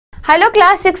Hello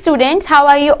class 6 students, how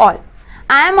are you all?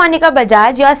 I am Monica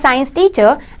Bajaj, your science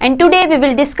teacher, and today we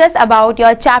will discuss about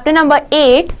your chapter number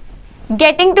 8,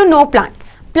 Getting to Know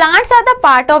Plants. Plants are the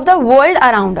part of the world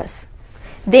around us.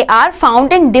 They are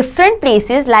found in different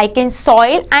places like in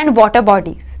soil and water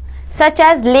bodies, such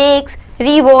as lakes,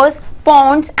 rivers,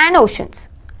 ponds and oceans.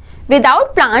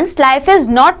 Without plants, life is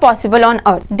not possible on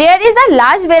Earth. There is a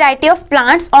large variety of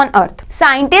plants on Earth.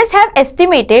 Scientists have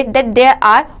estimated that there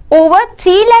are over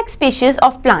 3 lakh species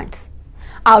of plants.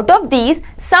 Out of these,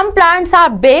 some plants are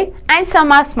big and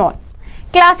some are small.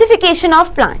 Classification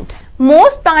of plants.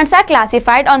 Most plants are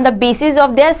classified on the basis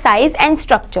of their size and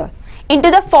structure into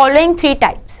the following 3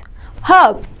 types.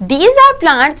 Herbs. These are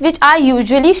plants which are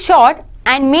usually short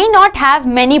and may not have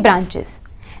many branches.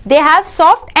 They have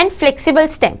soft and flexible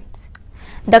stems.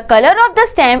 The color of the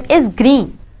stem is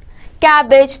green.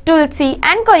 Cabbage, tulsi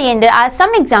and coriander are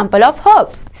some examples of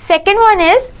herbs. Second one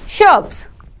is shrubs.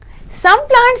 Some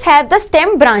plants have the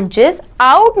stem branches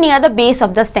out near the base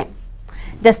of the stem.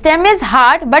 The stem is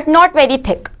hard but not very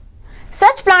thick.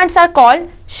 Such plants are called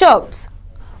shrubs.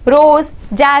 Rose,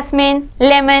 jasmine,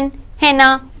 lemon,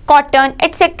 henna, cotton,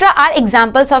 etc. are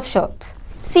examples of shrubs.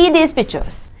 See these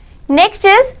pictures. Next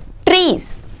is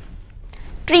trees.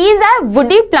 Trees are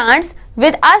woody plants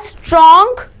with a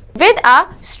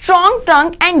strong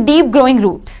trunk and deep growing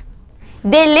roots.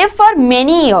 They live for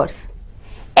many years.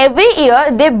 Every year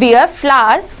they bear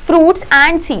flowers, fruits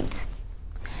and seeds.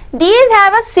 These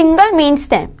have a single main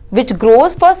stem which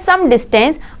grows for some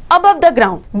distance above the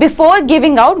ground before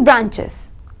giving out branches.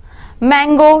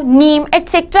 Mango, neem,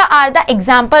 etc. are the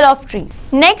example of trees.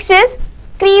 Next is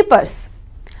creepers.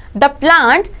 The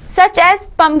plants such as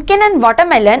pumpkin and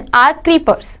watermelon are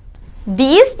creepers.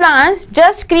 These plants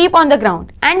just creep on the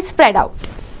ground and spread out.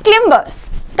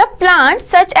 Climbers. The plants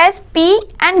such as pea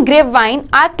and grapevine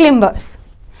are climbers,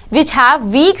 which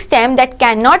have weak stems that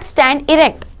cannot stand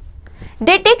erect.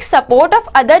 They take support of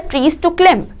other trees to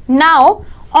climb. Now,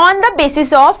 on the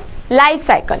basis of life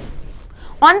cycle.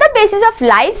 On the basis of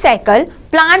life cycle,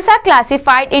 plants are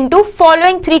classified into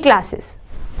following 3 classes.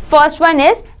 First one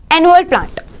is annual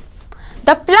plant.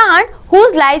 The plant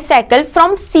whose life cycle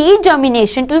from seed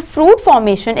germination to fruit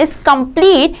formation is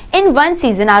complete in one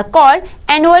season are called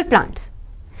annual plants.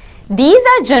 These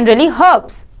are generally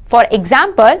herbs. For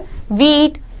example,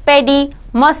 wheat, paddy,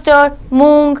 mustard,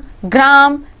 moong,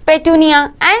 gram,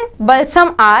 petunia and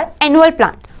balsam are annual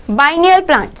plants. Biennial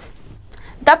plants.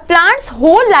 The plant's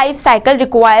whole life cycle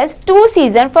requires 2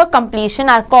 seasons for completion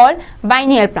are called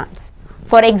biennial plants.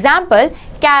 For example,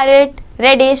 carrot,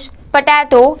 radish,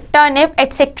 potato, turnip,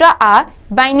 etc. are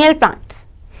biennial plants.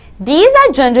 These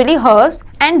are generally herbs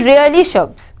and rarely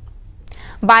shrubs.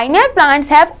 Biennial plants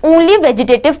have only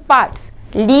vegetative parts,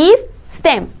 leaf,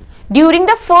 stem, during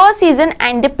the first season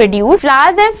and they produce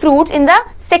flowers and fruits in the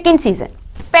second season.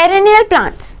 Perennial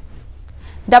plants.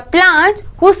 The plants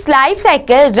whose life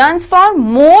cycle runs for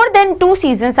more than 2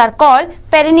 seasons are called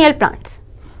perennial plants.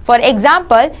 For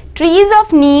example, trees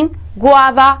of neem,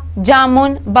 guava,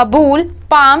 jamun, babool,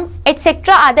 palm,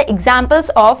 etc. are the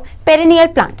examples of perennial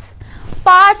plants.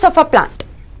 Parts of a plant.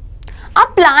 A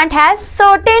plant has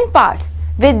certain parts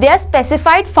with their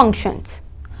specified functions.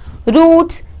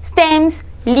 Roots, stems,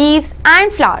 leaves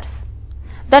and flowers.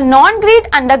 The non-green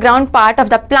underground part of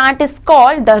the plant is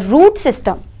called the root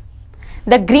system.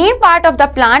 The green part of the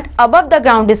plant above the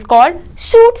ground is called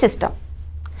shoot system,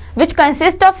 which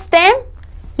consists of stem,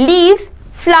 leaves,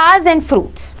 flowers and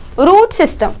fruits. Root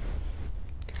system.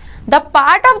 The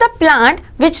part of the plant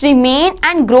which remains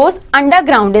and grows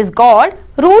underground is called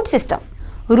root system.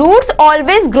 Roots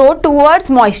always grow towards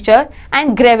moisture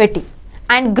and gravity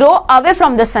and grow away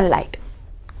from the sunlight.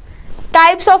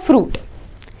 Types of root.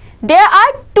 There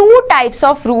are 2 types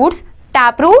of roots,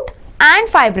 taproot and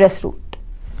fibrous root.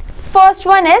 First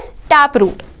one is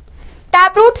taproot.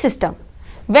 Taproot system.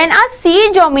 When a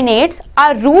seed germinates,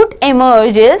 a root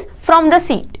emerges from the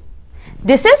seed.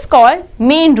 This is called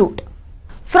main root.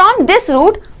 From this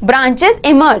root, branches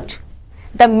emerge.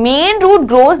 The main root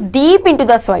grows deep into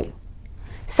the soil.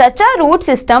 Such a root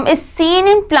system is seen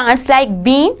in plants like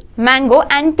bean, mango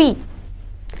and pea.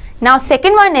 Now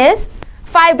second one is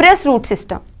fibrous root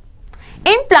system.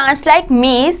 In plants like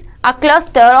maize, a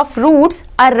cluster of roots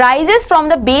arises from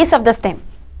the base of the stem.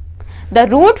 The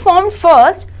root formed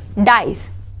first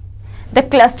dies. The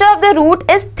cluster of the root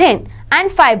is thin and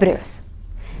fibrous.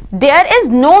 There is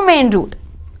no main root.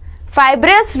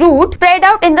 Fibrous root spread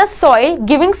out in the soil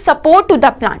giving support to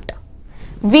the plant.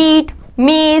 Wheat,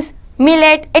 maize,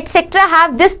 millet, etc.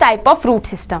 have this type of root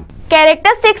system.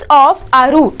 Characteristics of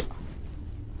a root.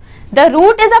 The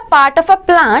root is a part of a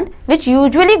plant which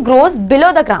usually grows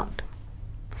below the ground.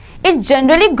 It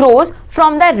generally grows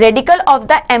from the radicle of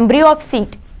the embryo of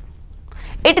seed.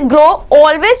 It grows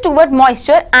always toward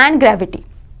moisture and gravity.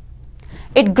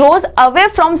 It grows away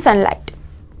from sunlight.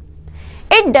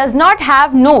 It does not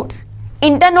have nodes,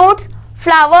 internodes,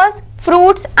 flowers,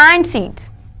 fruits and seeds.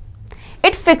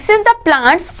 It fixes the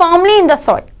plants firmly in the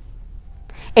soil.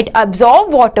 It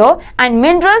absorbs water and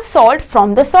mineral salt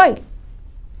from the soil.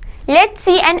 Let's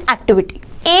see an activity.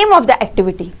 Aim of the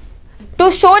activity: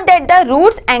 to show that the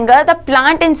roots anchor the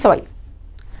plant in soil.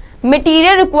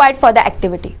 Material required for the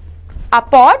activity: a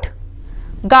pot,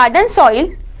 garden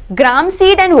soil, gram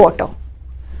seed and water.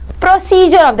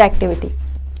 Procedure of the activity: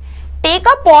 take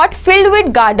a pot filled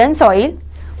with garden soil,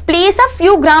 place a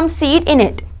few gram seed in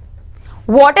it.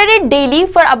 Water it daily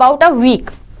for about a week.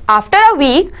 After a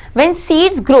week, when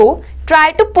seeds grow,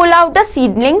 try to pull out the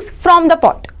seedlings from the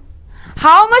pot.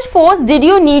 How much force did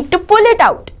you need to pull it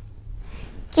out?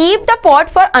 Keep the pot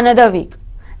for another week.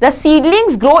 The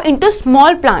seedlings grow into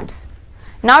small plants.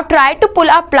 Now try to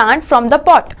pull a plant from the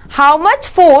pot. How much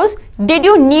force did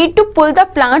you need to pull the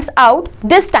plants out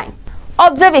this time?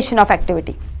 Observation of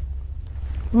activity: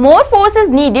 more force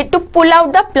is needed to pull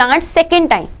out the plant second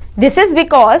time. This is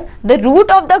because the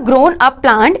root of the grown up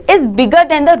plant is bigger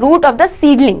than the root of the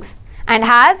seedlings and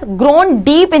has grown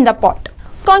deep in the pot.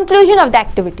 Conclusion of the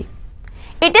activity: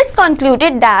 it is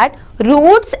concluded that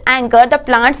roots anchor the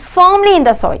plants firmly in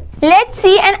the soil. Let's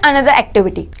see another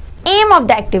activity. Aim of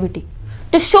the activity: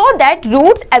 to show that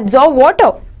roots absorb water.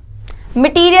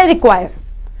 Material required: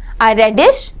 a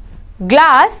radish,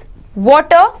 glass,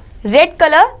 water, red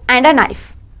color and a knife.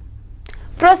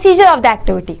 Procedure of the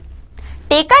activity: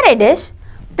 take a radish,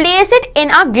 place it in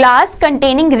a glass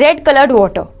containing red colored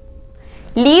water.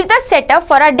 Leave the setup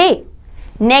for a day.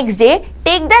 Next day,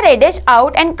 take the radish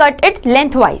out and cut it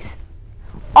lengthwise.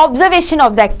 Observation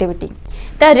of the activity: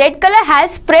 the red color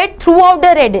has spread throughout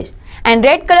the radish and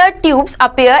red colored tubes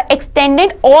appear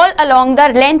extended all along the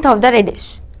length of the radish.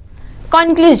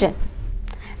 Conclusion: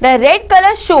 the red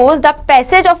color shows the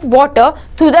passage of water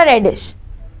through the radish.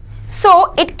 So,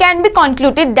 it can be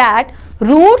concluded that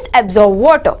roots absorb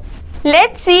water.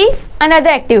 Let's see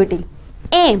another activity.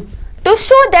 Aim: to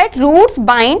show that roots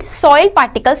bind soil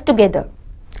particles together.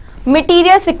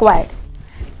 Materials required: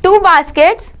 2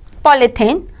 baskets,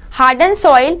 polythene, hardened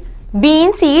soil,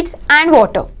 bean seeds and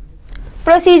water.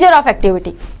 Procedure of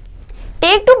activity: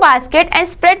 take 2 baskets and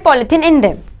spread polythene in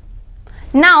them.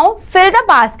 Now fill the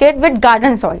basket with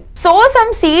garden soil. Sow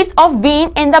some seeds of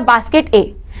bean in the basket A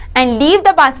and leave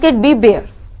the basket B bare.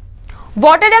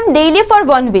 Water them daily for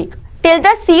 1 week till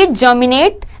the seed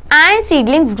germinate and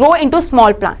seedlings grow into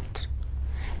small plants.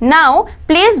 Now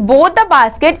place both the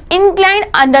basket inclined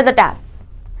under the tap.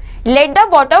 Let the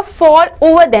water fall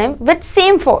over them with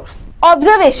same force.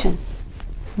 Observation: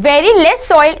 very less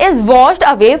soil is washed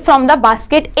away from the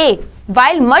basket A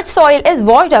while much soil is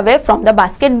washed away from the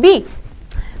basket B.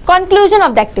 Conclusion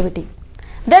of the activity: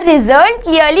 the result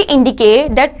clearly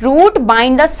indicates that roots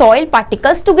bind the soil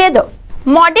particles together.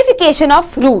 Modification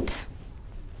of roots: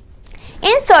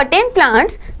 in certain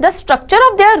plants, the structure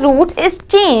of their roots is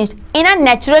changed in a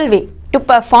natural way to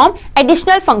perform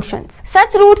additional functions.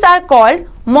 Such roots are called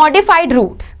modified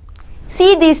roots.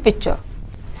 See this picture.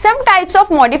 Some types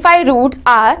of modified roots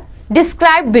are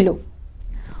described below.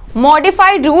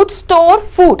 Modified roots store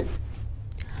food.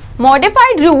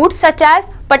 Modified roots such as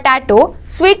potato,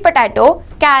 sweet potato,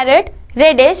 carrot,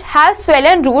 radish have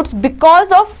swollen roots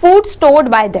because of food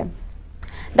stored by them.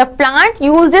 The plant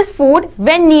uses this food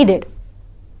when needed.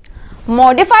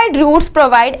 Modified roots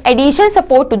provide additional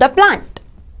support to the plant.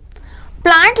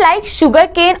 Plants like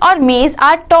sugarcane or maize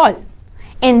are tall.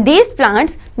 In these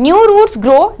plants, new roots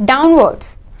grow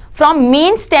downwards from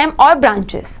main stem or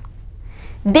branches.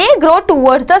 They grow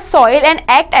towards the soil and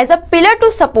act as a pillar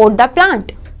to support the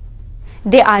plant.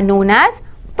 They are known as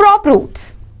prop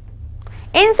roots.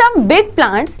 In some big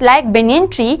plants like banyan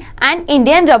tree and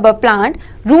Indian rubber plant,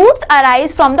 roots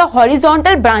arise from the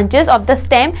horizontal branches of the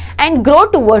stem and grow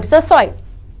towards the soil.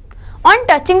 On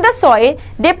touching the soil,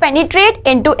 they penetrate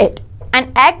into it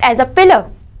and act as a pillar.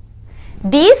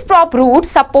 These prop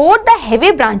roots support the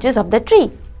heavy branches of the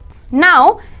tree.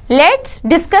 Now, let's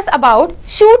discuss about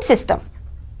shoot system.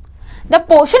 The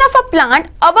portion of a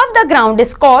plant above the ground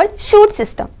is called shoot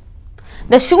system.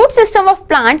 The shoot system of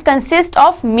plant consists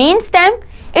of main stem,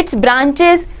 its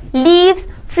branches, leaves,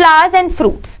 flowers and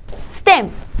fruits.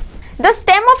 Stem. The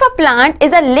stem of a plant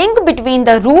is a link between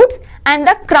the roots and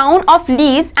the crown of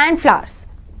leaves and flowers.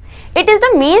 It is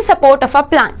the main support of a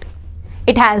plant.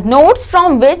 It has nodes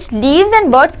from which leaves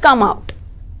and buds come out.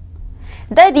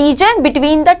 The region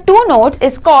between the two nodes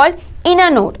is called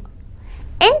inner node.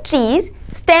 In trees,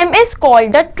 stem is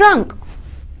called the trunk.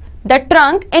 The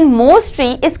trunk in most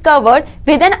trees is covered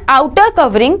with an outer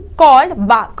covering called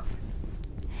bark.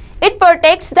 It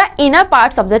protects the inner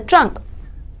parts of the trunk.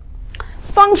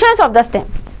 Functions of the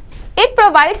stem. It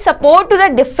provides support to the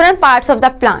different parts of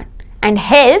the plant and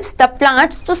helps the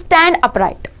plants to stand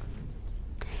upright.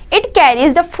 It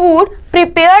carries the food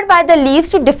prepared by the leaves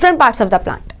to different parts of the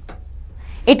plant.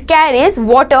 It carries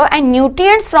water and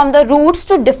nutrients from the roots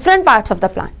to different parts of the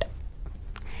plant.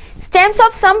 Stems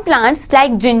of some plants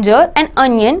like ginger and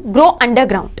onion grow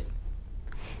underground.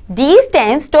 These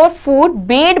stems store food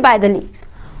made by the leaves.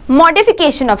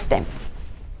 Modification of stem.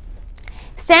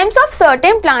 Stems of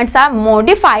certain plants are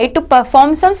modified to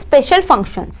perform some special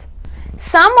functions.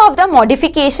 Some of the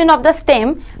modification of the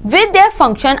stem with their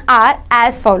function are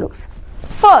as follows.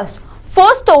 First,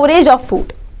 for storage of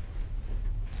food.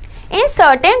 In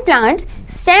certain plants,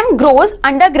 stem grows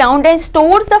underground and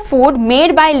stores the food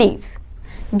made by leaves.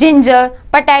 Ginger,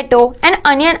 potato and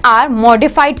onion are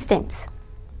modified stems.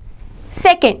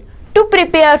 Second, to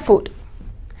prepare food.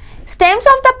 Stems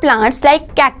of the plants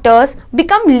like cactus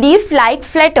become leaf-like,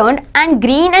 flattened and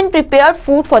green and prepare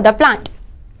food for the plant.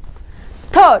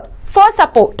 Third, for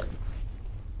support.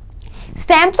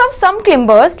 Stems of some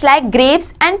climbers like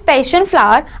grapes and passion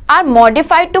flower are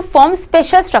modified to form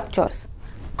special structures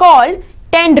called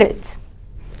tendrils.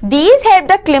 These help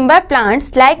the climber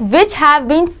plants like which have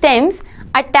been stems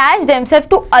attach themselves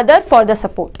to other for the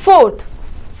support. Fourth,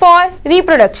 for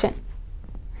reproduction.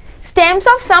 Stems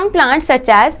of some plants such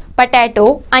as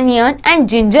potato, onion and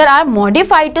ginger are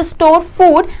modified to store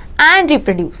food and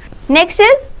reproduce. Next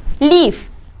is leaf.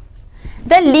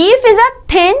 The leaf is a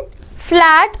thin,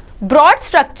 flat, broad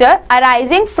structure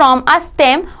arising from a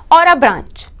stem or a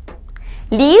branch.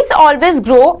 Leaves always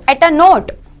grow at a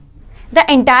node. The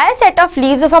entire set of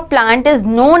leaves of a plant is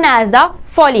known as the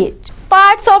foliage.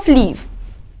 Parts of leaf.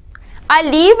 A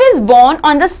leaf is borne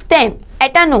on the stem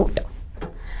at a node.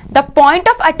 The point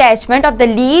of attachment of the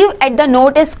leaf at the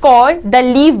node is called the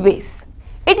leaf base.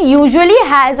 It usually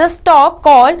has a stalk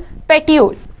called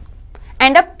petiole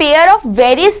and a pair of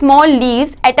very small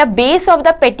leaves at a base of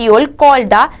the petiole called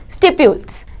the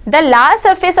stipules. The large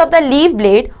surface of the leaf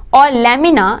blade or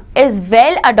lamina is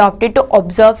well adapted to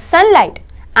absorb sunlight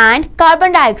and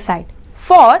carbon dioxide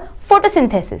for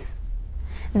photosynthesis.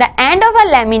 The end of a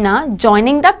lamina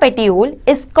joining the petiole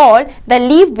is called the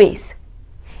leaf base.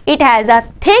 It has a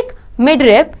thick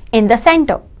midrib in the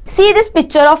center. See this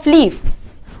picture of leaf.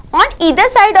 On either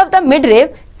side of the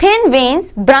midrib, thin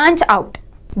veins branch out.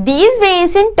 These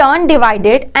veins in turn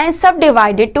divided and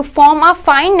subdivided to form a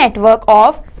fine network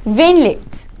of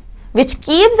veinlets, which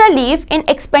keeps the leaf in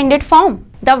expanded form.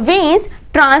 The veins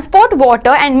transport water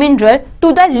and mineral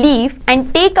to the leaf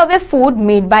and take away food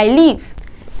made by leaves.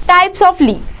 Types of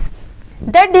leaves.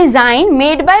 The design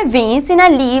made by veins in a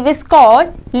leaf is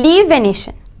called leaf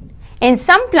venation. In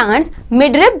some plants,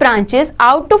 midrib branches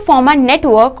out to form a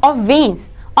network of veins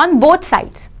on both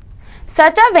sides.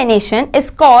 Such a venation is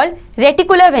called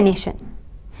reticular venation.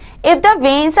 If the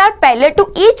veins are parallel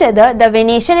to each other, the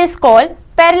venation is called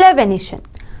parallel venation.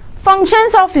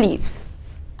 Functions of leaves.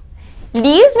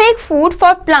 Leaves make food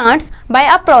for plants by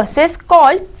a process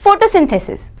called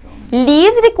photosynthesis.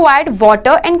 Leaves require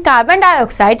water and carbon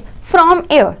dioxide from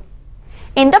air.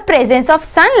 In the presence of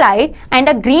sunlight and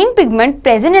a green pigment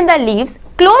present in the leaves,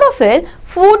 chlorophyll,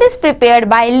 food is prepared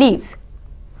by leaves.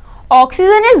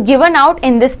 Oxygen is given out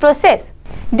in this process.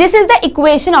 This is the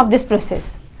equation of this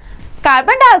process.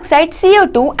 Carbon dioxide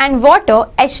CO2 and water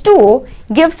H2O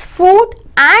gives food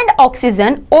and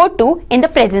oxygen O2 in the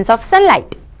presence of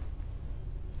sunlight.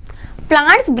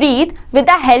 Plants breathe with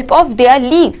the help of their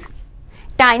leaves.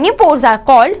 Tiny pores are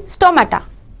called stomata,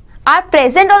 are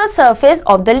present on the surface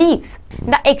of the leaves.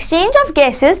 The exchange of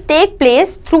gases take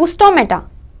place through stomata.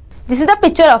 This is the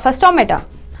picture of a stomata.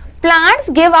 Plants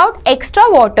give out extra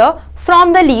water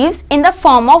from the leaves in the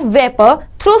form of vapor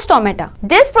through stomata.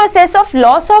 This process of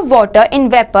loss of water in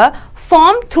vapor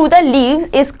formed through the leaves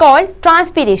is called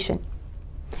transpiration.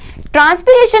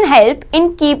 Transpiration helps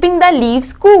in keeping the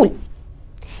leaves cool.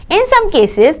 In some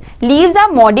cases, leaves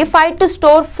are modified to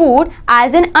store food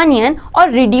as in onion or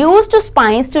reduced to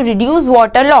spines to reduce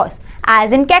water loss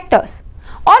as in cactus,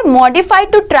 or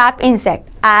modified to trap insect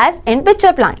as in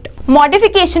pitcher plant.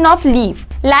 Modification of leaf.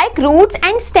 Like roots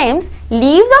and stems,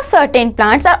 leaves of certain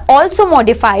plants are also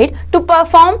modified to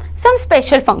perform some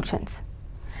special functions.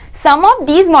 Some of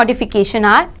these modifications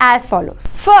are as follows.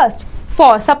 First,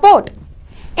 for support.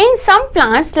 In some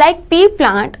plants like pea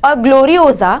plant or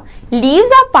gloriosa,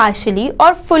 leaves are partially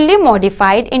or fully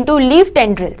modified into leaf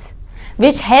tendrils,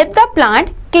 which help the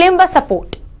plant climb a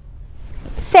support.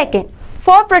 Second,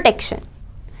 for protection.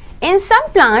 In some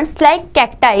plants like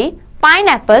cacti,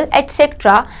 pineapple,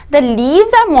 etc., the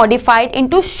leaves are modified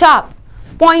into sharp,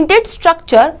 pointed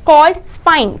structure called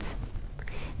spines.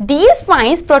 These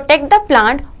spines protect the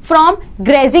plant from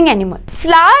grazing animals.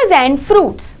 Flowers and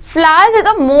fruits. Flowers is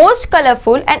the most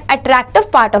colorful and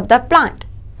attractive part of the plant.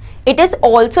 It is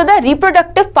also the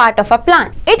reproductive part of a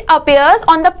plant. It appears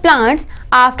on the plants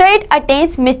after it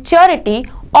attains maturity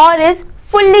or is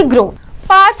fully grown.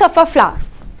 Parts of a flower.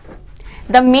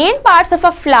 The main parts of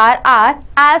a flower are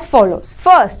as follows.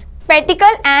 First,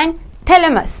 peticle and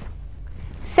thalamus,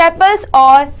 sepals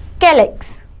or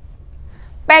calyx,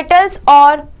 petals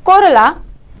or corolla,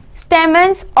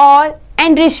 stamens or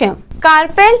androecium,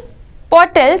 carpel,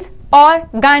 petals or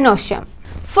gynoecium.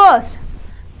 First,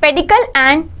 pedicle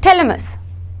and thalamus.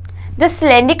 The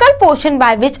cylindrical portion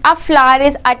by which a flower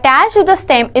is attached to the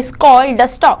stem is called the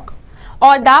stalk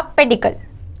or the pedicle.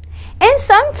 In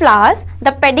some flowers,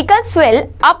 the pedicle swell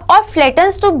up or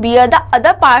flattens to bear the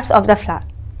other parts of the flower.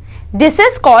 This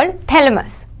is called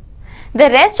thalamus. The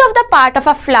rest of the part of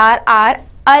a flower are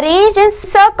arranged in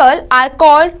circle are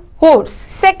called hoods.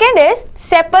 Second is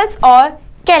sepals or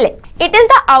calyx. It is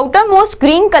the outermost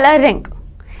green color ring.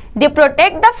 They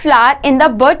protect the flower in the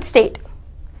bud state.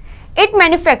 It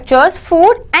manufactures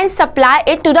food and supply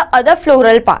it to the other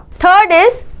floral part. Third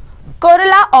is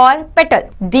corolla or petal.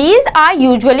 These are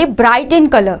usually bright in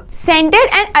color, scented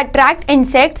and attract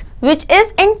insects, which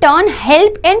is in turn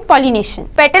help in pollination.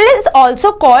 Petal is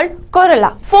also called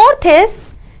corolla. Fourth is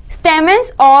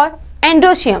stamens or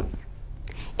androecium.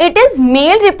 It is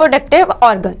male reproductive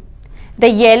organ. The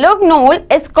yellow knoll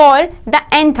is called the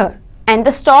anther and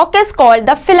the stalk is called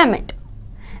the filament.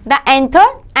 The anther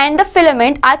and the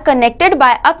filament are connected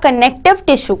by a connective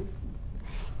tissue.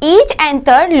 Each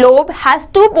anther lobe has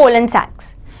two pollen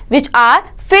sacs, which are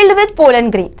filled with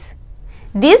pollen grains.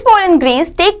 These pollen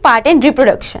grains take part in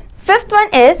reproduction. Fifth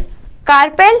one is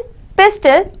carpel,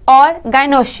 pistil or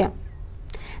gynoecium.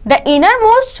 The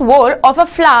innermost wall of a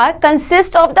flower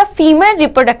consists of the female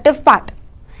reproductive part.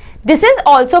 This is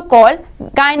also called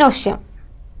gynoecium.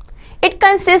 It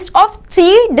consists of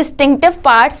three distinctive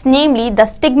parts, namely the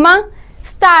stigma,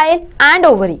 style and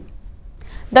ovary.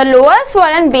 The lower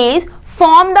swollen base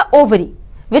form the ovary,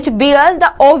 which bears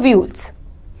the ovules.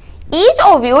 Each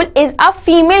ovule is a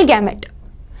female gamete.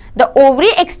 The ovary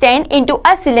extends into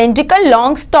a cylindrical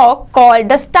long stalk called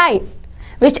the style,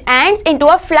 which ends into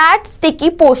a flat sticky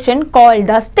portion called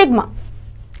the stigma.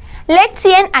 Let's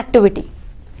see an activity.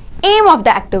 Aim of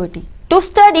the activity: to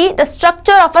study the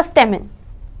structure of a stamen.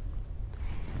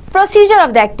 Procedure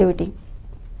of the activity: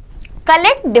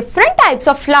 collect different types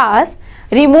of flowers,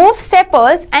 remove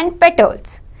sepals and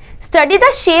petals. Study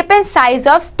the shape and size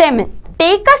of stamen.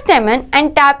 Take a stamen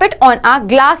and tap it on a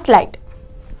glass slide.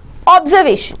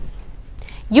 Observation: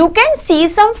 you can see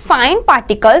some fine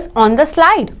particles on the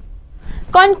slide.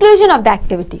 Conclusion of the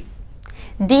activity: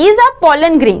 these are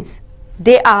pollen grains.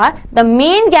 They are the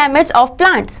main gametes of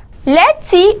plants. Let's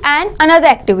see another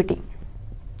activity.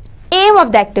 Aim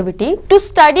of the activity: to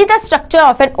study the structure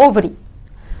of an ovary.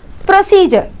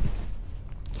 Procedure: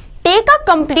 take a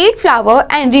complete flower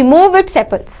and remove its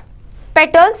sepals,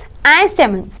 petals and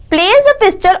stamens. Place the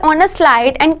pistil on a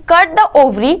slide and cut the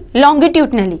ovary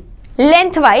longitudinally,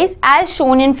 lengthwise as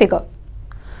shown in figure.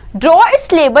 Draw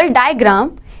its label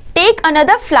diagram. Take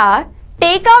another flower,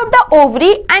 take out the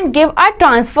ovary and give a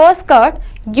transverse cut.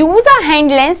 Use a hand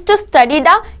lens to study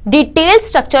the detailed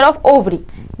structure of ovary,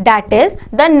 that is,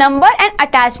 the number and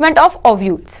attachment of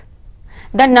ovules.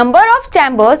 The number of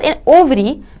chambers in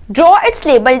ovary. Draw its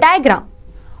label diagram.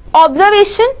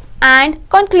 Observation and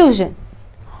conclusion: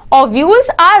 ovules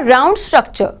are round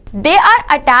structure. They are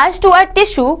attached to a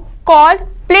tissue called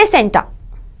placenta.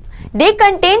 They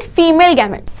contain female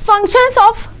gamete. Functions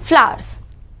of flowers.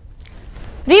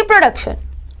 Reproduction: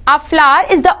 a flower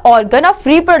is the organ of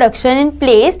reproduction in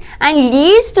place and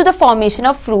leads to the formation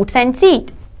of fruits and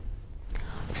seeds.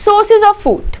 Sources of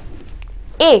food: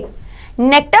 A.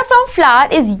 Nectar from flower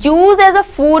is used as a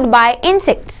food by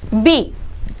insects. B.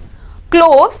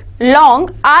 Cloves, long,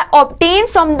 are obtained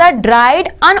from the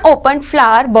dried, unopened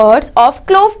flower buds of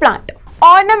clove plant.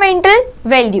 Ornamental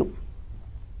value: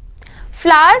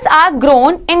 flowers are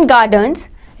grown in gardens,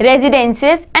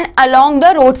 residences and along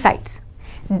the roadsides.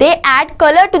 They add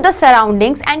color to the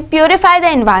surroundings and purify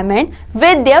the environment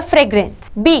with their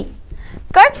fragrance. B.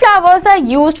 Cut flowers are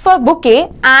used for bouquet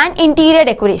and interior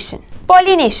decoration.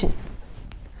 Pollination: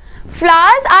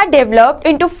 flowers are developed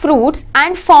into fruits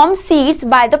and form seeds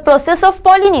by the process of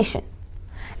pollination.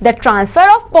 The transfer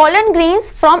of pollen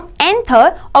grains from anther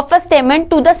of a stamen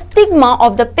to the stigma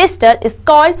of the pistil is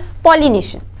called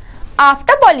pollination.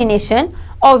 After pollination,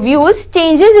 ovules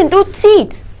changes into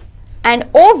seeds, and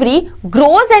ovary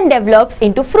grows and develops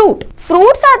into fruit.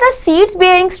 Fruits are the seeds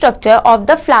bearing structure of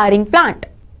the flowering plant.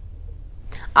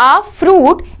 Our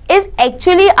fruit is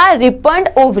actually a ripened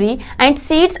ovary and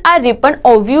seeds are ripened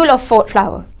ovule of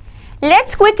flower.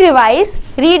 Let's quick revise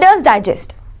Reader's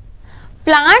Digest.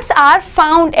 Plants are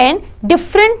found in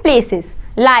different places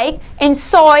like in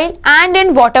soil and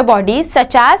in water bodies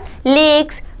such as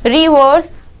lakes,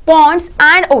 rivers, ponds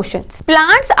and oceans.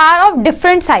 Plants are of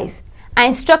different size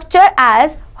and structure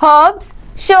as herbs,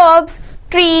 shrubs,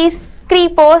 trees,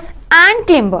 creepers and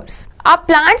climbers. Our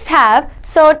plants have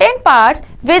certain parts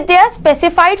with their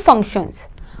specified functions: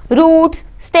 roots,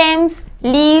 stems,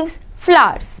 leaves,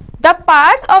 flowers. The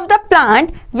parts of the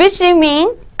plant which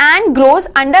remain and grows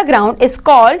underground is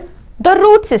called the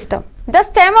root system. The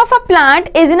stem of a plant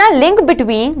is in a link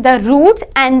between the roots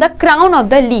and the crown of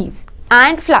the leaves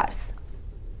and flowers.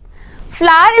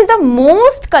 Flower is the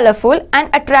most colorful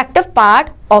and attractive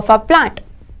part of a plant.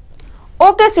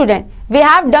 Okay student, we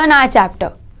have done our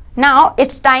chapter. Now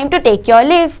it's time to take your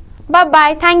leave. Bye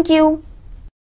bye. Thank you.